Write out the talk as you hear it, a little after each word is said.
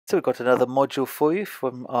So we've got another module for you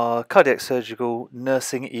from our cardiac surgical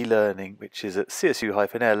nursing e-learning, which is at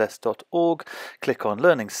csu-als.org. Click on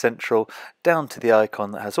Learning Central, down to the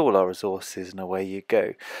icon that has all our resources, and away you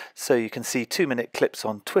go. So you can see 2-minute clips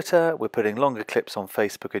on Twitter. We're putting longer clips on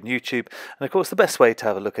Facebook and YouTube. And of course, the best way to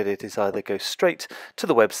have a look at it is either go straight to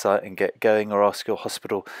the website and get going, or ask your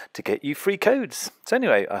hospital to get you free codes. So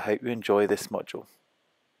anyway, I hope you enjoy this module.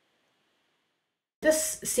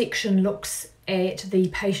 This section looks at the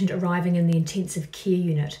patient arriving in the intensive care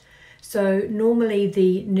unit. So normally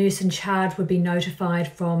the nurse in charge would be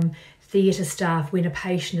notified from theatre staff when a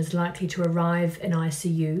patient is likely to arrive in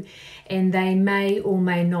ICU, and they may or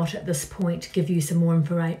may not at this point give you some more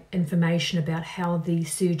information about how the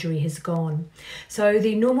surgery has gone. So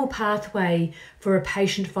the normal pathway for a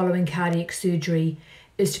patient following cardiac surgery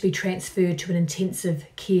is to be transferred to an intensive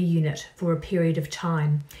care unit for a period of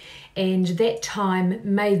time. And that time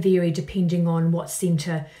may vary depending on what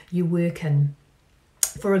centre you work in.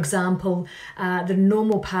 For example, the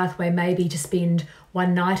normal pathway may be to spend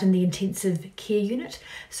one night in the intensive care unit.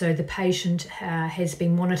 So the patient has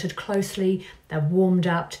been monitored closely, they're warmed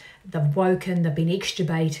up, they've woken, they've been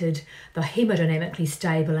extubated, they're hemodynamically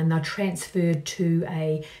stable, and they're transferred to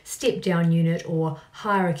a step-down unit or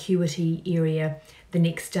higher acuity area the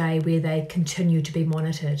next day where they continue to be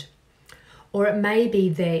monitored. Or it may be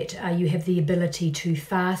that you have the ability to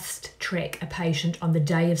fast track a patient on the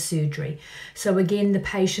day of surgery. So again, the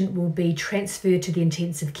patient will be transferred to the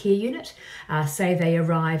intensive care unit. Say they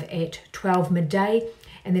arrive at 12 midday,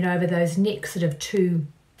 and then over those next sort of 2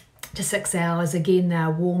 to 6 hours, again they're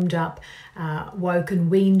warmed up, woken,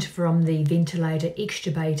 weaned from the ventilator,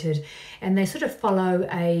 extubated, and they sort of follow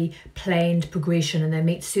a planned progression, and they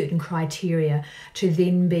meet certain criteria to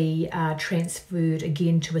then be transferred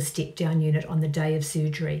again to a step-down unit on the day of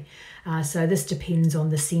surgery. So this depends on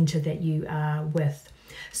the centre that you are with.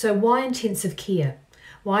 So why intensive care?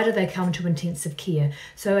 Why do they come to intensive care?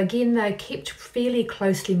 So again, they're kept fairly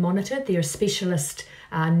closely monitored. There are specialist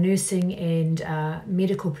nursing and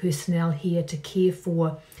medical personnel here to care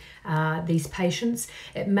for these patients.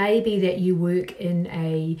 It may be that you work in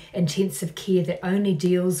a intensive care that only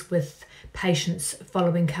deals with patients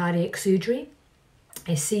following cardiac surgery,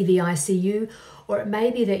 a CV-ICU, or it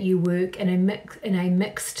may be that you work in a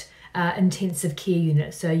mixed intensive care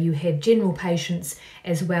unit. So you have general patients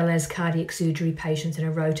as well as cardiac surgery patients and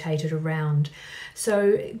are rotated around.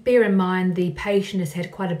 So bear in mind the patient has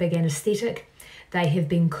had quite a big anaesthetic. They have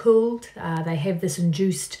been cooled. They have this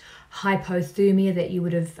induced hypothermia that you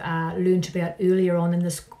would have learnt about earlier on in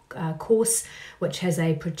this course, which has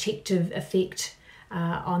a protective effect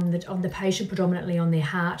on the patient, predominantly on their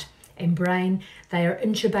heart and brain. They are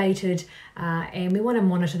intubated, and we want to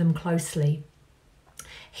monitor them closely.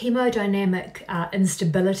 Hemodynamic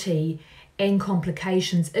instability and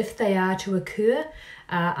complications, if they are to occur,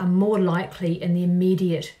 are more likely in the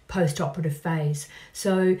immediate post-operative phase.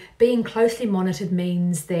 So being closely monitored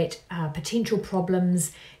means that potential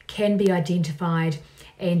problems can be identified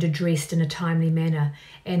and addressed in a timely manner.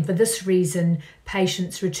 And for this reason,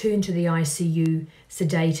 patients return to the ICU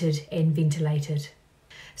sedated and ventilated.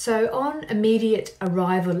 So on immediate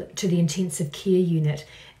arrival to the intensive care unit,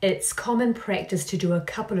 it's common practice to do a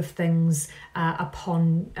couple of things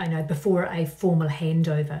before a formal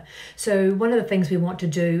handover. So one of the things we want to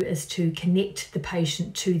do is to connect the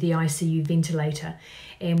patient to the ICU ventilator,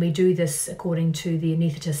 and we do this according to the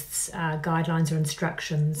anaesthetist's guidelines or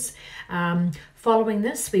instructions. Following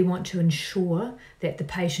this, we want to ensure that the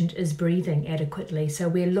patient is breathing adequately. So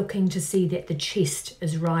we're looking to see that the chest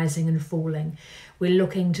is rising and falling. We're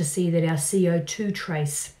looking to see that our CO2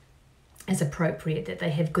 trace is appropriate, that they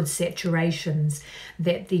have good saturations,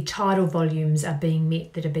 that the tidal volumes are being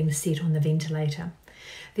met that are being set on the ventilator.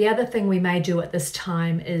 The other thing we may do at this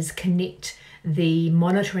time is connect the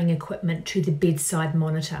monitoring equipment to the bedside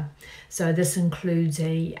monitor. So this includes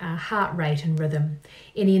a heart rate and rhythm,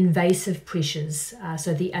 any invasive pressures,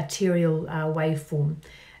 so the arterial waveform,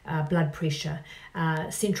 blood pressure,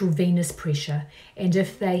 central venous pressure, and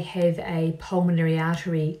if they have a pulmonary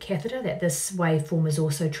artery catheter, that this waveform is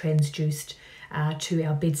also transduced to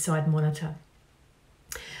our bedside monitor.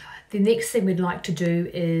 The next thing we'd like to do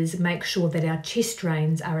is make sure that our chest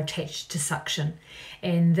drains are attached to suction,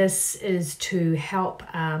 and this is to help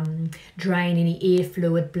drain any air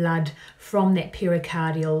fluid, blood from that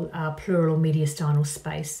pericardial, pleural or mediastinal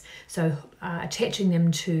space. So attaching them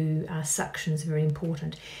to suction is very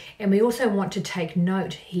important. And we also want to take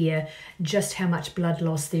note here just how much blood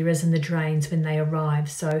loss there is in the drains when they arrive.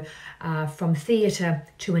 So from theatre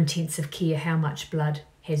to intensive care, how much blood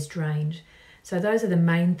has drained. So those are the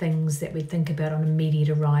main things that we think about on immediate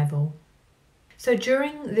arrival. So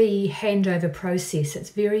during the handover process, it's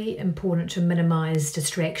very important to minimise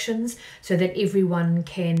distractions so that everyone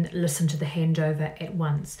can listen to the handover at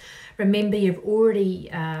once. Remember, you've already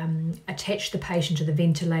attached the patient to the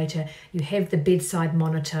ventilator. You have the bedside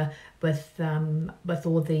monitor with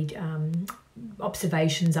all the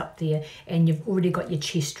observations up there, and you've already got your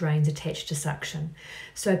chest drains attached to suction.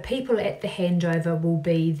 So people at the handover will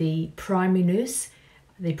be the primary nurse,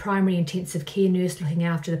 the primary intensive care nurse looking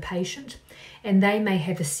after the patient, and they may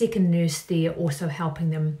have a second nurse there also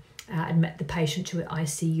helping them admit the patient to an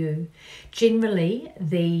ICU. Generally,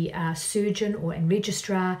 the surgeon and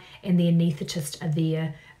registrar and the anaesthetist are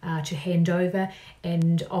there to hand over,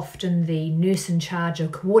 and often the nurse in charge or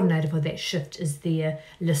coordinator for that shift is there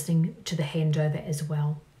listening to the handover as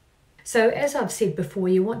well. So as I've said before,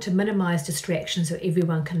 you want to minimise distractions so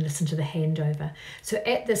everyone can listen to the handover. So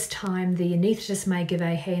at this time, the anaesthetist may give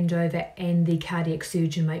a handover and the cardiac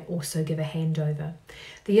surgeon may also give a handover.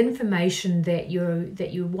 The information that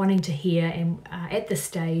you're wanting to hear and at this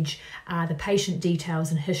stage are the patient details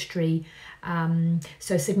and history,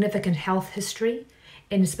 so significant health history,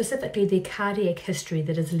 and specifically their cardiac history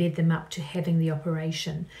that has led them up to having the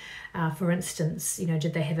operation. For instance,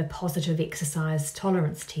 did they have a positive exercise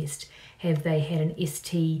tolerance test? Have they had an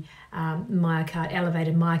ST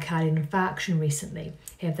elevated myocardial infarction recently?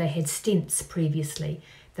 Have they had stents previously?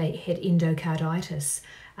 They had endocarditis.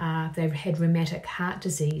 They've had rheumatic heart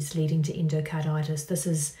disease leading to endocarditis. This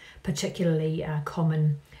is particularly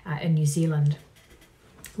common in New Zealand.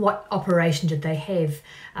 What operation did they have?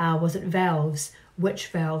 Was it valves? Which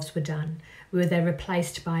valves were done? Were they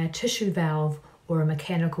replaced by a tissue valve or a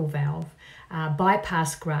mechanical valve?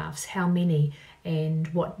 Bypass grafts, how many? And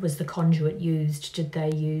what was the conduit used? Did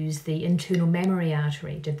they use the internal mammary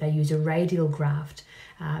artery? Did they use a radial graft,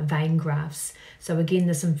 vein grafts? So again,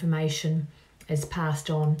 this information is passed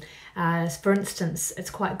on. For instance, it's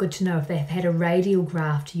quite good to know if they've had a radial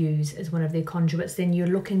graft used as one of their conduits, then you're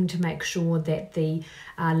looking to make sure that the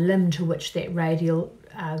limb to which that radial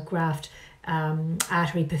graft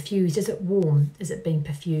artery perfused, is it warm? Is it being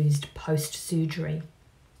perfused post-surgery?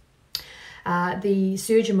 The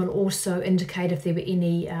surgeon will also indicate if there were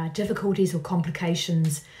any difficulties or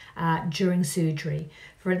complications during surgery.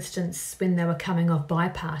 For instance, when they were coming off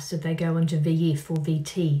bypass, did they go into VF or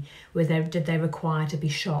VT? Did they require to be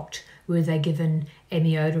shocked? Were they given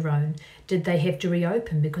amiodarone? Did they have to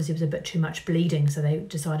reopen because there was a bit too much bleeding, so they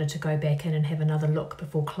decided to go back in and have another look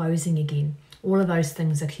before closing again? All of those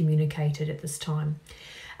things are communicated at this time.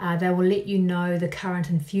 They will let you know the current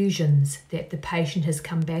infusions that the patient has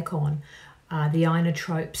come back on, the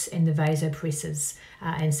inotropes and the vasopressors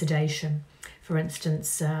and sedation. For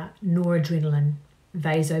instance, noradrenaline,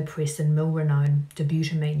 vasopressin, milrinone,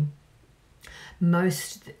 dobutamine.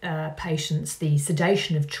 Most patients, the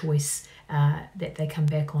sedation of choice that they come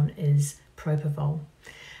back on is propofol.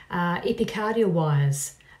 Epicardial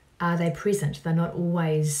wires, are they present? They're not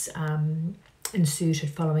always inserted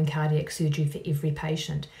following cardiac surgery for every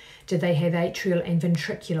patient. Do they have atrial and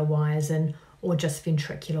ventricular wires in, or just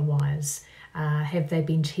ventricular wires? Have they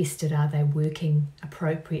been tested? Are they working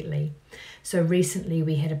appropriately? So recently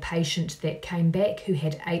we had a patient that came back who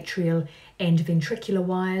had atrial and ventricular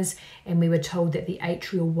wires, and we were told that the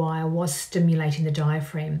atrial wire was stimulating the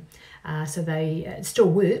diaphragm. So it still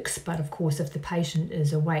works, but of course if the patient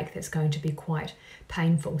is awake, that's going to be quite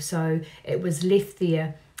painful. So it was left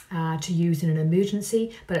there to use in an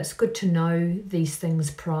emergency, but it's good to know these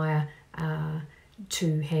things prior to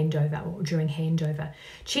handover or during handover.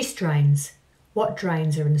 Chest drains. What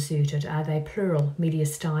drains are inserted? Are they pleural,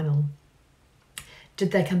 mediastinal?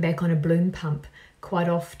 Did they come back on a balloon pump? Quite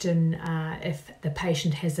often, if the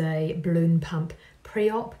patient has a balloon pump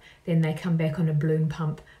pre-op, then they come back on a balloon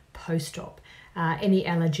pump post-op. Any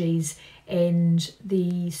allergies, and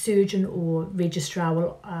the surgeon or registrar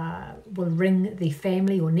will ring the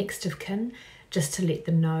family or next of kin just to let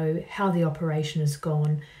them know how the operation has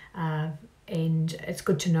gone, and it's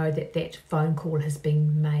good to know that that phone call has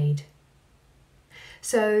been made.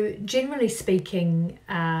 So generally speaking,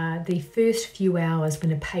 the first few hours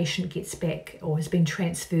when a patient gets back or has been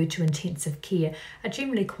transferred to intensive care are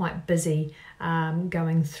generally quite busy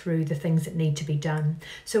going through the things that need to be done.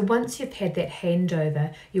 So once you've had that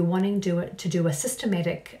handover, you're wanting to do a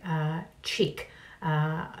systematic check,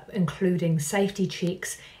 including safety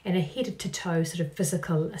checks and a head-to-toe sort of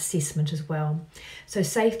physical assessment as well. So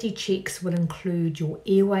safety checks will include your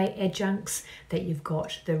airway adjuncts, that you've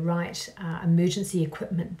got the right emergency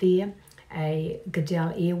equipment there, a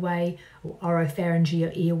Goodell airway or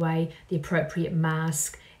oropharyngeal airway, the appropriate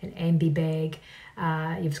mask, an ambi bag.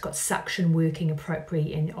 You've got suction working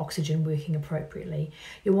appropriately and oxygen working appropriately.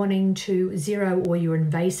 You're wanting to zero all your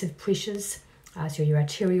invasive pressures, so your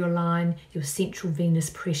arterial line, your central venous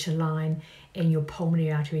pressure line, and your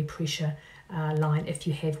pulmonary artery pressure line if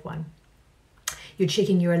you have one. You're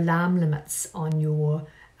checking your alarm limits on your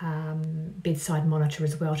bedside monitor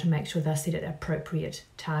as well to make sure they're set at appropriate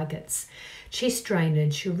targets. Chest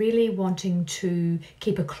drainage, you're really wanting to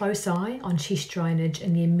keep a close eye on chest drainage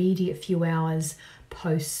in the immediate few hours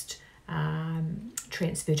post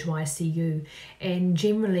transfer to ICU, and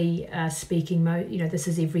generally speaking, this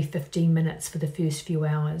is every 15 minutes for the first few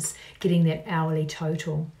hours, getting that hourly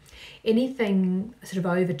total. Anything sort of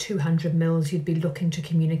over 200 mils, you'd be looking to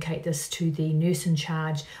communicate this to the nurse in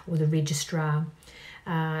charge or the registrar.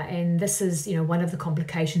 And this is, one of the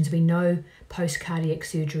complications. We know post-cardiac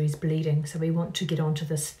surgery is bleeding, so we want to get onto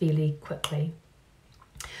this fairly quickly.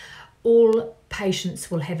 All patients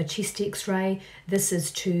will have a chest x-ray. This is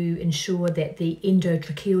to ensure that the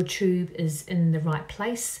endotracheal tube is in the right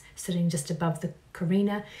place, sitting just above the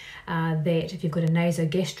carina, that if you've got a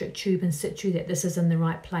nasogastric tube in situ, that this is in the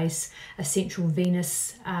right place, a central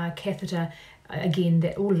venous catheter, again,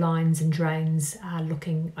 that all lines and drains are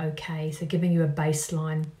looking okay, so giving you a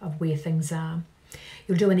baseline of where things are.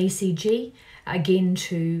 You'll do an ECG, again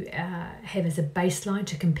to have as a baseline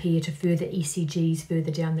to compare to further ECGs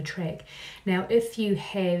further down the track. Now, if you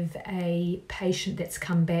have a patient that's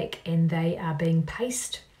come back and they are being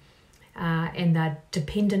paced, and they're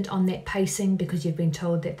dependent on that pacing because you've been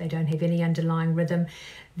told that they don't have any underlying rhythm,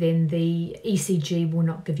 then the ECG will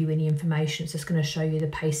not give you any information. It's just going to show you the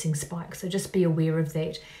pacing spike. So just be aware of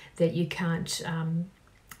that you can't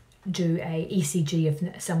do a ECG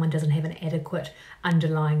if someone doesn't have an adequate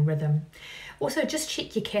underlying rhythm. Also, just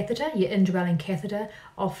check your catheter, your indwelling catheter.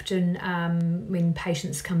 Often when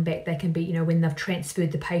patients come back, they can be, when they've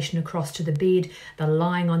transferred the patient across to the bed, they're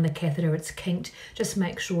lying on the catheter, it's kinked. Just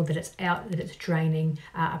make sure that it's out, that it's draining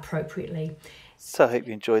appropriately. So I hope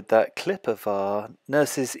you enjoyed that clip of our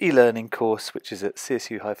nurses e-learning course, which is at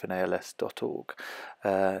csu-als.org.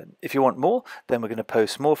 If you want more, then we're going to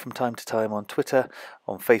post more from time to time on Twitter,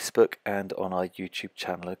 on Facebook, and on our YouTube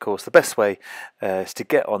channel. Of course, the best way is to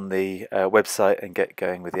get on the website and get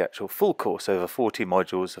going with the actual full course, over 40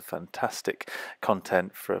 modules of fantastic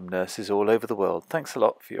content from nurses all over the world. Thanks a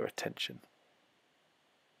lot for your attention.